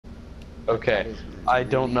Okay, I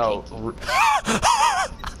don't know.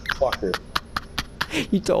 Fucker.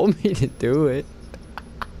 You told me to do it.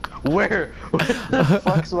 Where the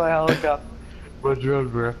fuck's my helicopter? My drone,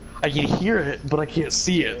 bro. I can hear it, but I can't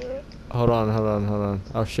see it. Hold on.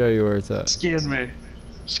 I'll show you where it's at. Scan me.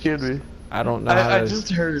 Scan me. I don't know how to...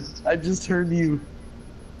 I just heard you.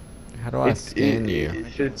 How do I scan you?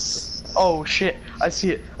 It's... Oh shit, I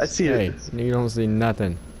see it. I see it. Hey, you don't see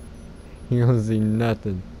nothing. You don't see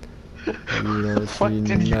nothing. You Where the don't fuck see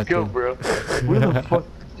did you go, nothing. bro? Where the fuck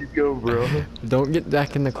did you go, bro? Don't get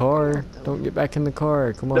back in the car. Don't get back in the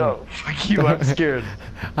car. Come on. No, fuck you, I'm scared.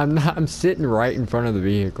 I'm not. I'm sitting right in front of the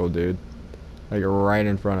vehicle, dude. Like right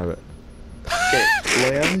in front of it. Okay,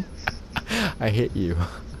 land. I hit you.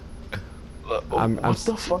 What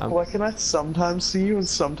the fuck? Why can I sometimes see you and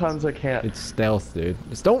sometimes I can't? It's stealth, dude.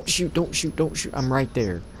 It's don't shoot. I'm right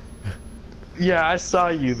there. Yeah, I saw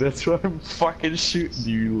you. That's why I'm fucking shooting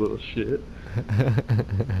you, you little shit.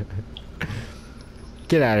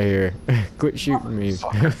 Get out of here. Quit shooting me.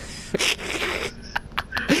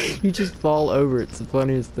 You just fall over. It's the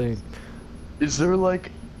funniest thing. Is there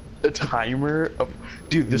like a timer?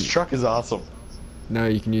 Dude, this truck is awesome. No,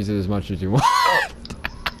 you can use it as much as you want.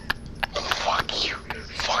 Fuck you.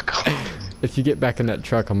 Fuck off. If you get back in that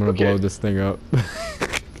truck, I'm gonna blow this thing up.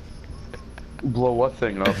 Blow what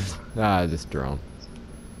thing up? Ah, this drone.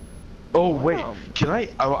 Oh wait, can I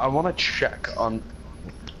want to check on...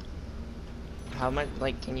 How much,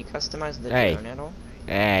 like, can you customize the Hey. drone at all?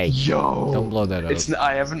 Hey. Yo! Don't blow that up.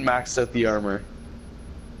 I haven't maxed out the armor.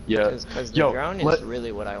 Yeah. Because the drone is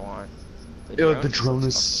really what I want. The drone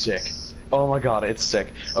is sick. Oh my god, it's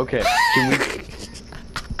sick. Okay, can we...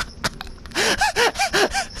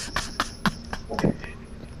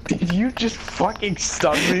 Did you just fucking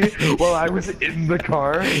stun me while I was in the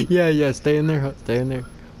car? Yeah, stay in there, stay in there.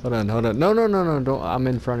 Hold on. No, don't, I'm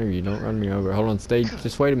in front of you, don't run me over. Hold on, stay,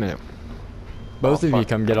 just wait a minute. Both of you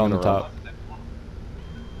come get on the top.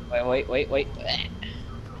 Wait.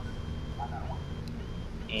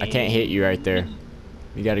 I can't hit you right there.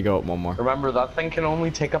 You gotta go up one more. Remember, that thing can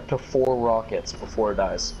only take up to 4 rockets before it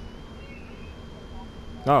dies.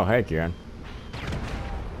 Oh, hey, Kieran.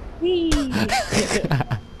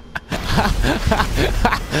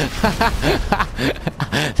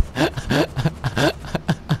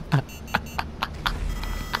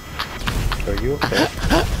 Are you okay?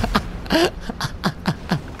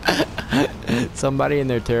 Somebody in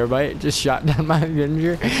their terabyte just shot down my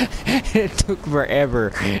Avenger. It took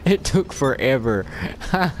forever.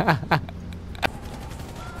 I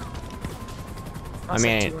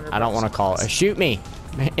mean, I don't want to call it. Shoot me.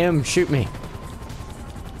 Shoot me.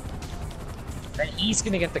 And he's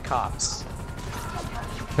gonna get the cops.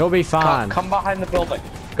 He'll be fine. Come behind the building.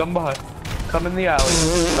 Come behind. Come in the alley.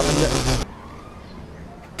 Come in the...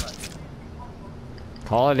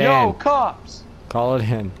 Call it in. No, cops! Call it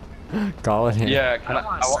in. Call it in. Yeah, I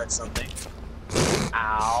want to start something.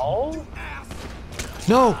 Ow!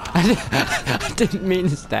 No! I didn't mean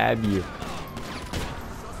to stab you.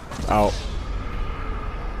 Oh.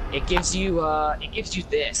 It gives you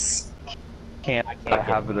this. I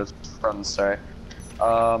have it as friends, sorry.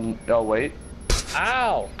 Oh wait.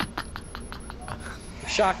 Ow! You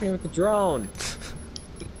shocked me with the drone.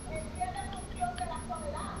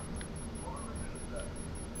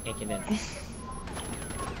 Can't get in.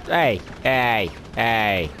 Hey.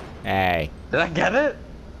 Did I get it?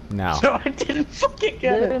 No. No, I didn't fucking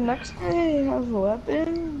get The it. next guy has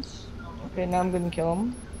weapons. Okay, now I'm gonna kill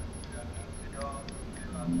him.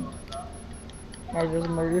 I just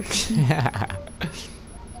murdered.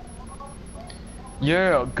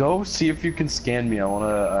 Yeah, go see if you can scan me.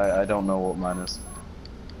 I don't know what mine is.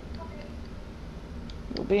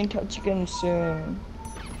 We'll be in touch again soon.